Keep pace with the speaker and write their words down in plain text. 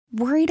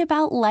Worried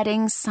about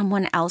letting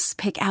someone else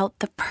pick out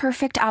the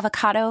perfect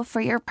avocado for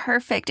your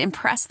perfect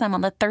impress them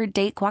on the third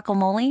date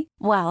guacamole?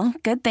 Well,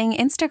 good thing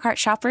Instacart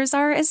shoppers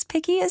are as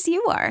picky as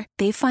you are.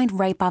 They find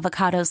ripe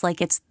avocados like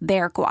it's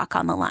their guac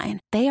on the line.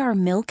 They are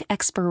milk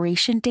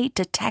expiration date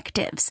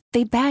detectives.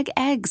 They bag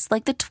eggs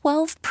like the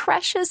 12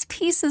 precious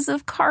pieces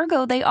of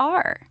cargo they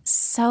are.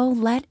 So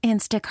let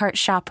Instacart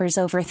shoppers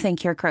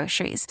overthink your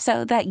groceries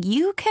so that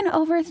you can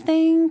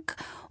overthink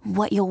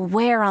what you'll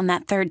wear on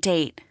that third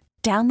date.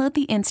 Download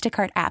the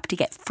Instacart app to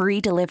get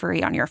free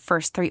delivery on your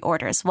first 3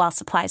 orders while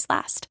supplies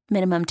last.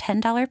 Minimum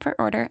 $10 per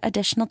order.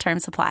 Additional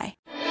terms apply.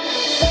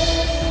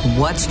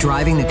 What's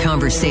driving the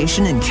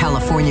conversation in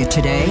California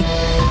today?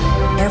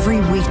 Every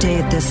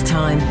weekday at this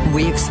time,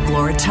 we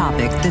explore a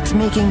topic that's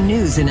making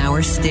news in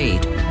our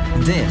state.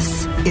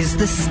 This is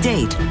the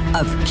state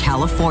of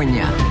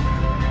California.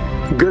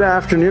 Good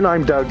afternoon.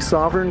 I'm Doug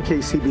Sovern,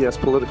 KCBS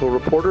political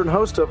reporter and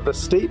host of The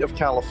State of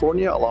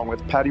California, along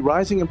with Patti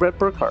Reising and Bret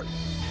Burkhart.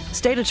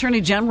 State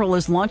Attorney General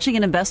is launching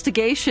an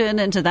investigation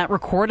into that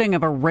recording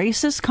of a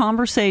racist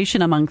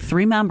conversation among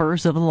 3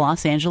 members of the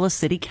Los Angeles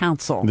City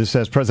Council. This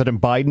as President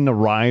Biden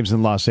arrives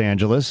in Los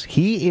Angeles.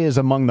 He is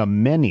among the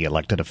many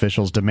elected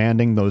officials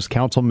demanding those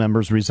council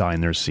members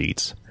resign their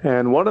seats.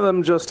 And one of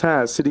them just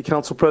has. City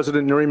Council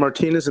President Nury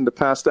Martinez in the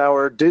past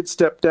hour did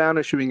step down,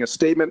 issuing a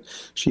statement.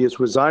 She is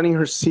resigning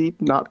her seat,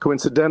 not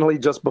coincidentally,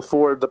 just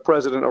before the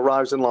president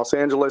arrives in Los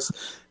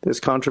Angeles. This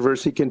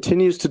controversy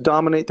continues to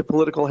dominate the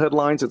political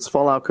headlines. Its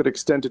fallout could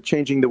extend to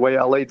changing the way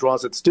LA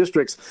draws its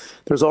districts.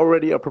 There's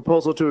already a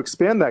proposal to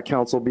expand that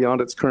council beyond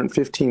its current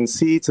 15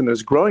 seats, and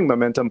there's growing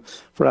momentum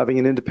for having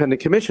an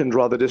independent commission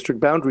draw the district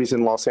boundaries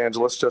in Los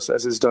Angeles, just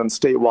as is done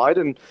statewide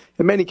and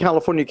in many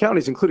California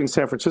counties, including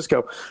San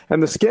Francisco.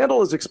 And the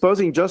scandal is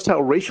exposing just how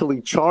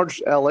racially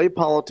charged LA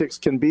politics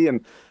can be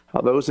and how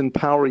those in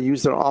power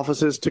use their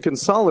offices to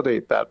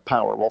consolidate that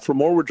power. Well, for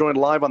more, we're joined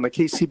live on the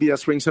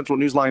KCBS Ring Central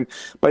Newsline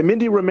by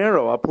Mindy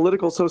Romero, a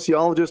political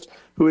sociologist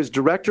who is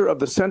director of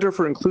the Center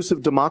for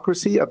Inclusive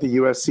Democracy at the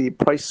USC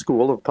Price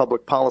School of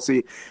Public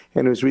Policy,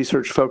 and whose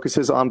research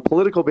focuses on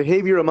political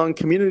behavior among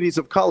communities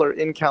of color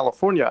in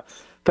California.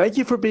 Thank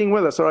you for being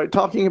with us. All right,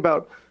 talking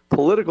about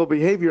political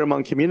behavior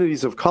among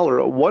communities of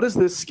color, what is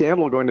this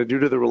scandal going to do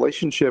to the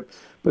relationship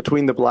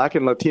between the Black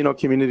and Latino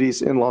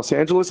communities in Los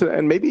Angeles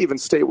and maybe even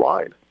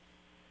statewide?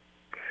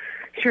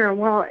 Sure.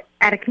 Well,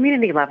 at a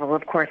community level,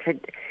 of course,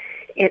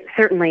 it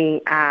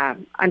certainly,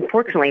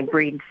 unfortunately,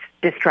 breeds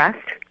distrust.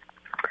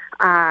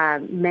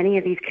 Many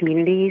of these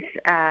communities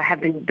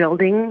have been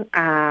building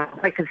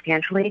quite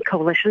substantially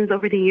coalitions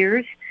over the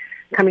years,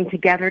 coming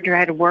together to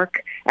try to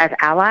work as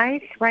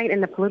allies, right, in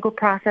the political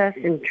process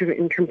in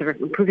terms of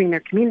improving their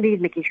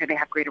communities, making sure they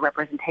have greater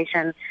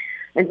representation.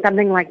 And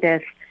something like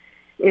this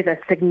is a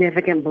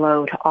significant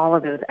blow to all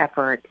of those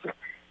efforts.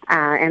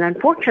 And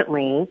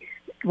unfortunately,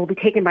 will be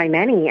taken by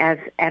many as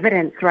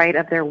evidence, right,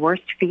 of their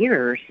worst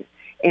fears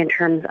in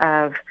terms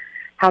of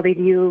how they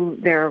view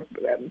their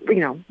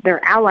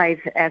allies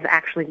as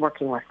actually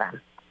working with them.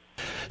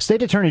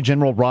 State Attorney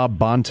General Rob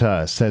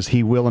Bonta says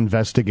he will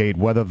investigate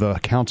whether the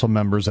council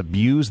members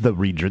abused the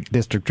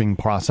redistricting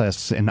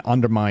process and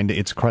undermined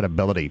its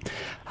credibility.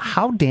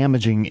 How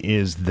damaging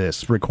is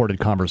this recorded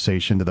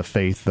conversation to the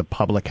faith the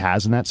public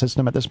has in that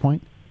system at this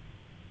point?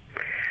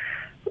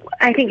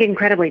 I think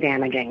incredibly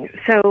damaging.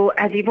 So,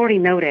 as you've already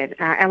noted,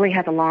 LA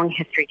has a long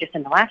history just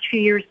in the last few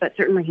years, but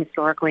certainly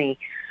historically,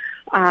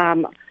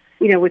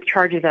 with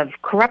charges of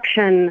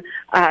corruption,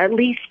 at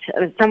least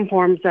some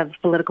forms of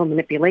political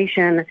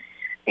manipulation.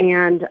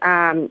 And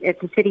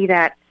it's a city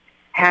that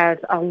has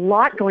a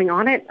lot going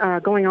on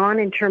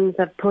in terms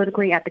of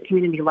politically at the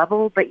community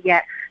level, but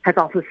yet has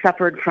also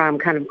suffered from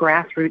kind of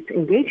grassroots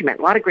engagement.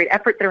 A lot of great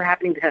efforts that are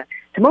happening to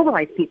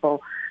mobilize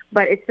people,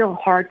 but it's still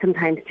hard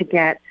sometimes to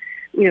get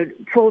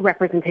full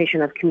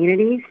representation of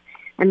communities.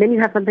 And then you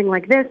have something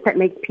like this that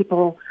makes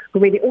people who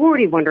maybe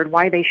already wondered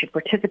why they should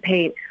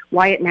participate,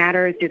 why it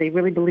matters, do they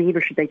really believe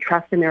or should they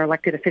trust in their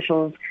elected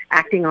officials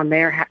acting on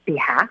their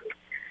behalf,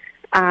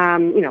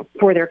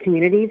 for their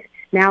communities.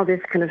 Now this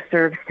kind of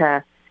serves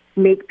to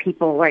make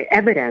people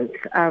evidence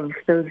of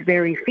those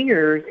very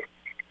fears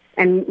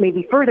and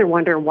maybe further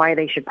wonder why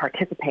they should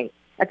participate.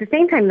 At the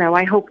same time, though,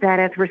 I hope that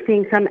as we're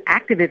seeing some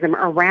activism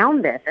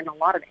around this and a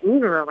lot of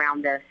anger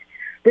around this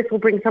will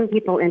bring some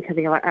people into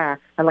the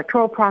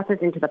electoral process,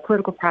 into the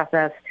political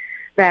process,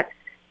 that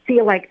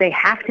feel like they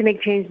have to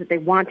make change, that they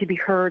want to be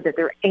heard, that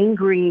they're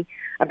angry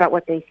about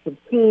what they've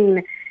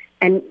seen.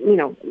 And,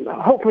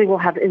 hopefully we'll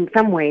have in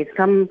some ways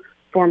some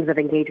forms of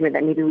engagement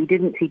that maybe we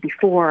didn't see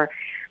before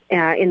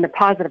in the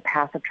positive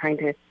path of trying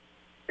to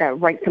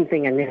write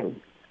something anew.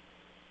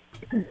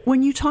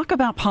 When you talk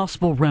about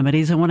possible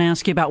remedies, I want to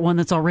ask you about one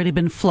that's already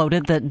been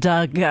floated that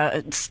Doug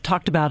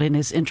talked about in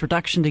his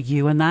introduction to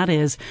you, and that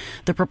is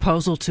the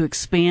proposal to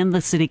expand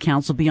the city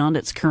council beyond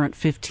its current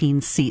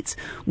 15 seats.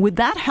 Would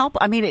that help?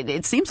 I mean,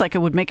 it seems like it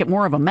would make it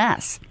more of a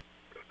mess.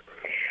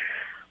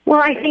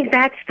 Well, I think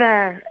that's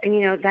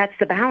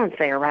the balance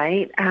there,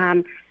 right?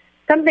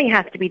 Something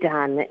has to be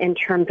done in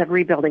terms of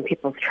rebuilding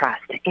people's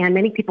trust. And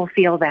many people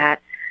feel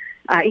that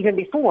even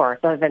before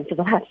the events of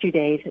the last few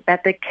days,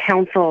 that the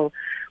council,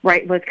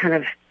 right, was kind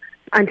of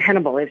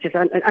untenable. It was just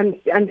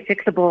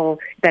unfixable,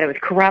 that it was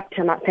corrupt.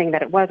 I'm not saying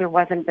that it was or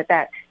wasn't, but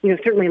that,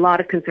 certainly a lot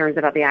of concerns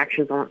about the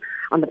actions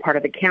on the part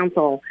of the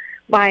council.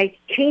 By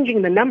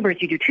changing the numbers,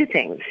 you do two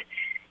things.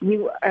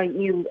 You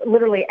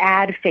literally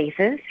add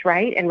faces,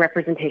 right, and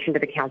representation to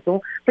the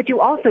council, but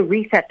you also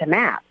reset the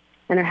map,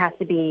 and there has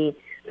to be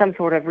some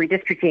sort of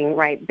redistricting,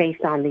 right,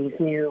 based on the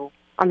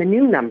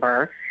new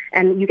number,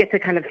 and you get to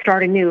kind of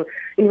start anew.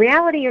 In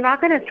reality, you're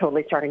not going to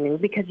totally start anew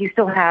because you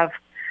still have,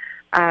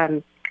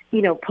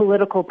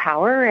 political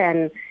power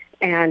and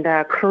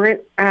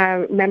current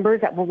members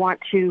that will want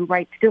to,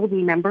 right, still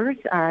be members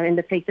in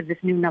the face of this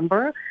new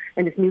number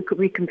and this new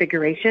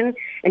reconfiguration,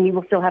 and you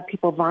will still have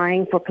people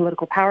vying for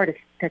political power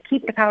to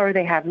keep the power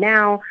they have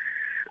now,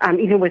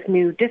 even with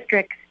new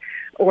districts,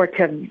 or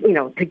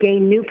to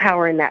gain new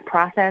power in that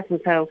process.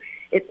 And so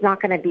it's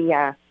not going to be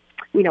a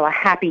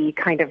happy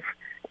kind of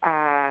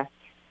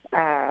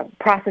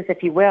process,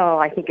 if you will.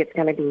 I think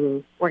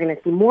we're going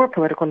to see more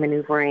political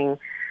maneuvering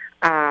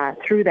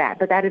through that.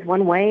 But that is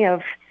one way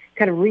of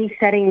kind of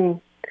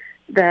resetting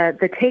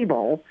the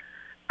table.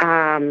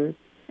 And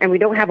we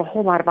don't have a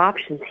whole lot of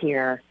options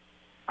here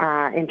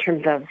in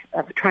terms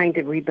of trying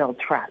to rebuild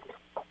trust.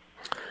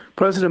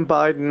 President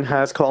Biden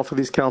has called for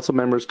these council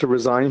members to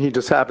resign. He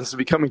just happens to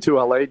be coming to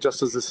L.A.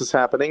 just as this is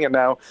happening, and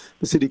now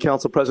the city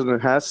council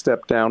president has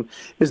stepped down.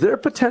 Is there a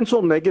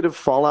potential negative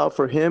fallout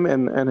for him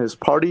and his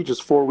party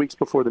just 4 weeks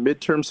before the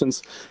midterm,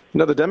 since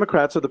the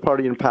Democrats are the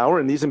party in power,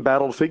 and these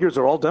embattled figures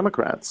are all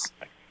Democrats?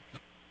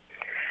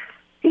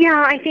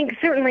 Yeah, I think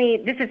certainly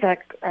this is a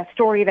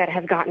story that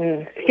has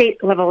gotten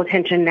state-level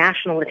attention,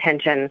 national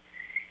attention.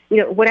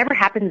 Whatever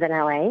happens in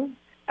L.A.,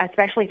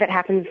 especially if it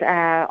happens,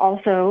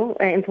 also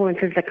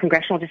influences the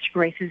congressional district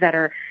races that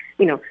are,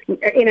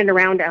 in and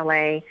around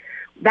L.A.,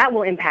 that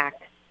will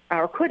impact,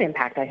 or could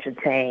impact, I should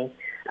say,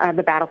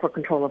 the battle for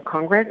control of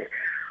Congress.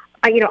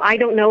 I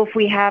don't know if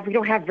we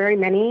don't have very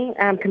many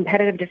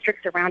competitive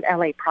districts around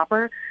L.A.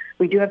 proper.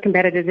 We do have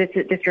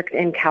competitive districts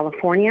in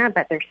California,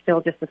 but they're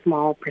still just a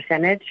small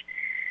percentage.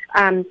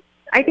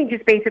 I think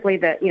just basically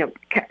that,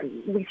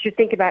 we should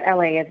think about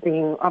L.A. as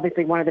being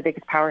obviously one of the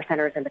biggest power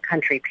centers in the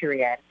country,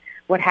 period.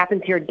 What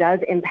happens here does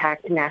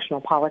impact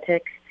national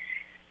politics.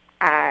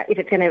 If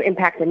it's going to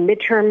impact the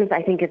midterms,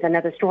 I think is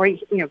another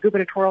story.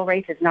 Gubernatorial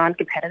race is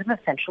non-competitive,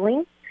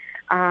 essentially.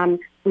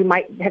 We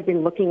might have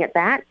been looking at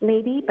that,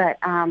 maybe, but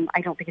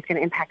I don't think it's going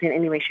to impact in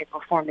any way, shape,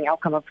 or form the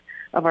outcome of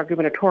our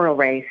gubernatorial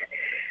race.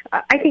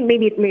 I think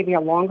maybe it's maybe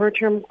a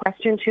longer-term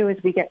question, too,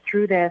 as we get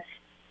through this.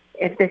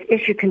 If this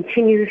issue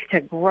continues to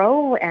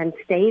grow and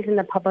stays in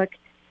the public,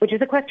 which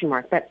is a question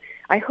mark, but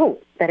I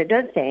hope that it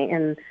does stay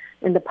in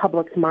the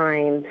public's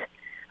minds.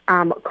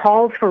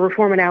 Calls for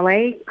reform in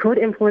L.A. could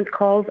influence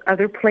calls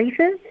other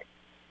places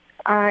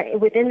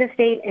within the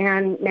state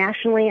and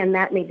nationally, and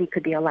that maybe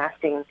could be a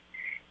lasting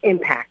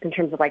impact in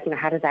terms of,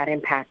 how does that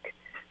impact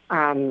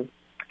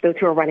those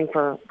who are running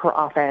for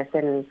office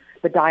and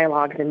the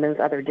dialogues in those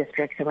other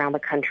districts around the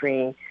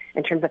country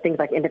in terms of things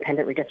like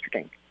independent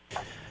redistricting.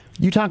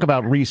 You talk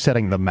about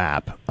resetting the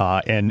map,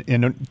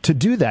 and to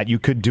do that, you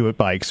could do it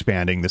by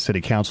expanding the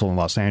city council in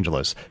Los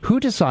Angeles. Who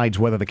decides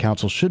whether the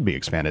council should be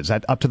expanded? Is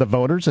that up to the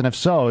voters? And if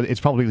so, it's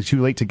probably too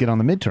late to get on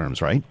the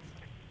midterms, right?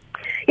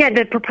 Yeah,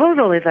 the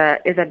proposal is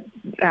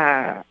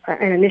an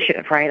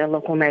initiative, right? A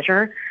local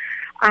measure.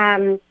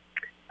 I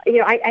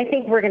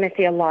think we're going to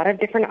see a lot of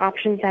different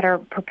options that are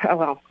proposed.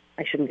 Well,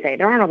 I shouldn't say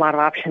there aren't a lot of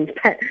options,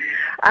 but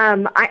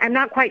I'm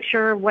not quite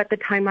sure what the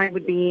timeline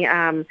would be.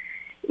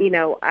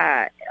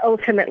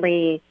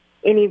 Ultimately,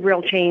 any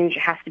real change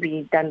has to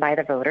be done by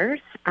the voters.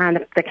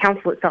 The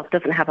council itself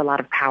doesn't have a lot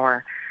of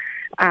power.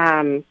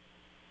 In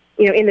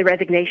the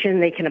resignation,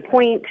 they can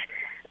appoint.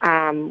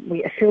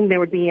 We assume there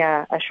would be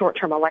a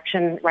short-term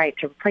election, right,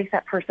 to replace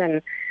that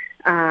person.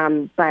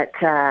 But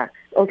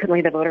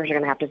ultimately, the voters are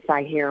going to have to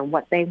decide here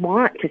what they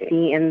want to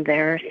see in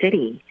their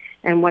city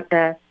and what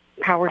the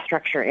power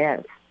structure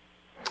is.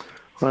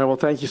 All right, well,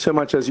 thank you so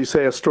much. As you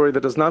say, a story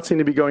that does not seem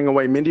to be going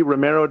away. Mindy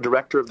Romero,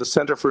 director of the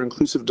Center for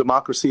Inclusive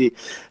Democracy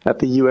at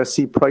the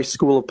USC Price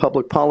School of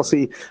Public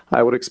Policy.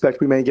 I would expect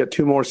we may get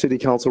 2 more city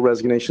council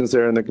resignations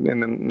there in the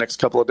next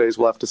couple of days.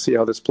 We'll have to see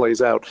how this plays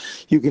out.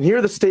 You can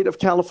hear The State of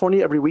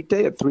California every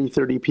weekday at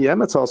 3:30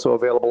 p.m. It's also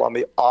available on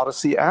the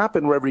Odyssey app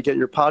and wherever you get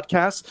your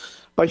podcasts.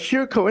 By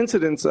sheer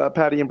coincidence,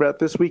 Patti and Bret,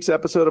 this week's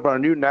episode of our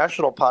new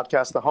national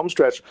podcast, The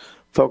Homestretch,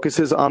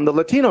 focuses on the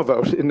Latino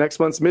vote in next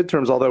month's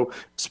midterms, although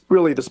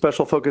really the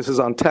special focus is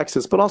on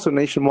Texas, but also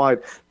nationwide.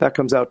 That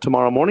comes out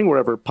tomorrow morning,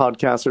 wherever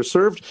podcasts are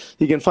served.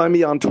 You can find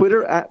me on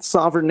Twitter at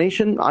Sovern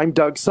Nation. I'm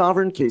Doug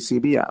Sovern,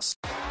 KCBS.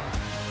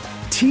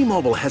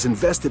 T-Mobile has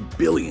invested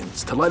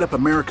billions to light up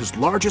America's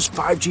largest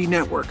 5G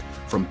network,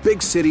 from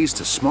big cities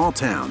to small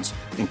towns,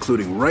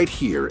 including right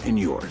here in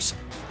yours.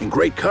 And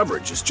great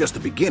coverage is just the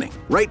beginning.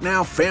 Right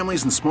now,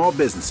 families and small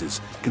businesses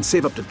can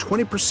save up to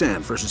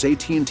 20% versus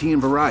AT&T and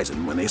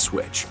Verizon when they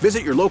switch.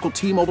 Visit your local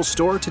T-Mobile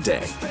store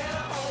today.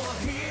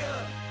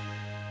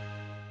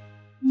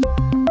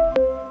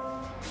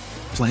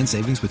 Plan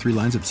savings with 3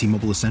 lines of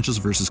T-Mobile Essentials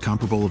versus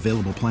comparable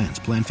available plans.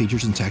 Plan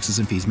features and taxes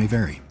and fees may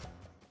vary.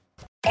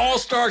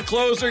 All-star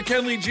closer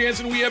Kenley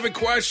Jansen, we have a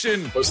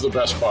question. What's the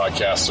best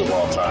podcast of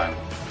all time?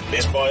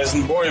 Baseball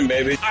isn't boring,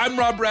 baby. I'm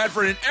Rob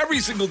Bradford, and every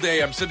single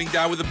day I'm sitting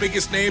down with the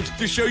biggest names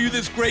to show you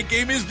this great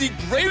game is the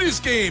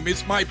greatest game.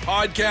 It's my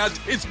podcast.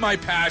 It's my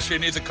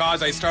passion. It's a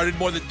cause I started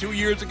more than 2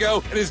 years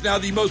ago and is now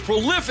the most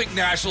prolific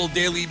national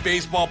daily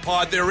baseball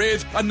pod there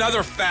is.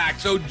 Another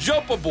fact, so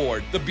jump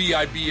aboard the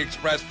BIB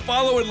Express.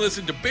 Follow and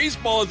listen to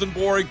Baseball Isn't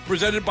Boring,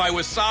 presented by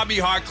Wasabi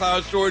Hot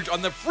Cloud Storage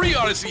on the free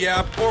Odyssey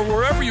app or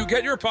wherever you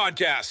get your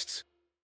podcasts.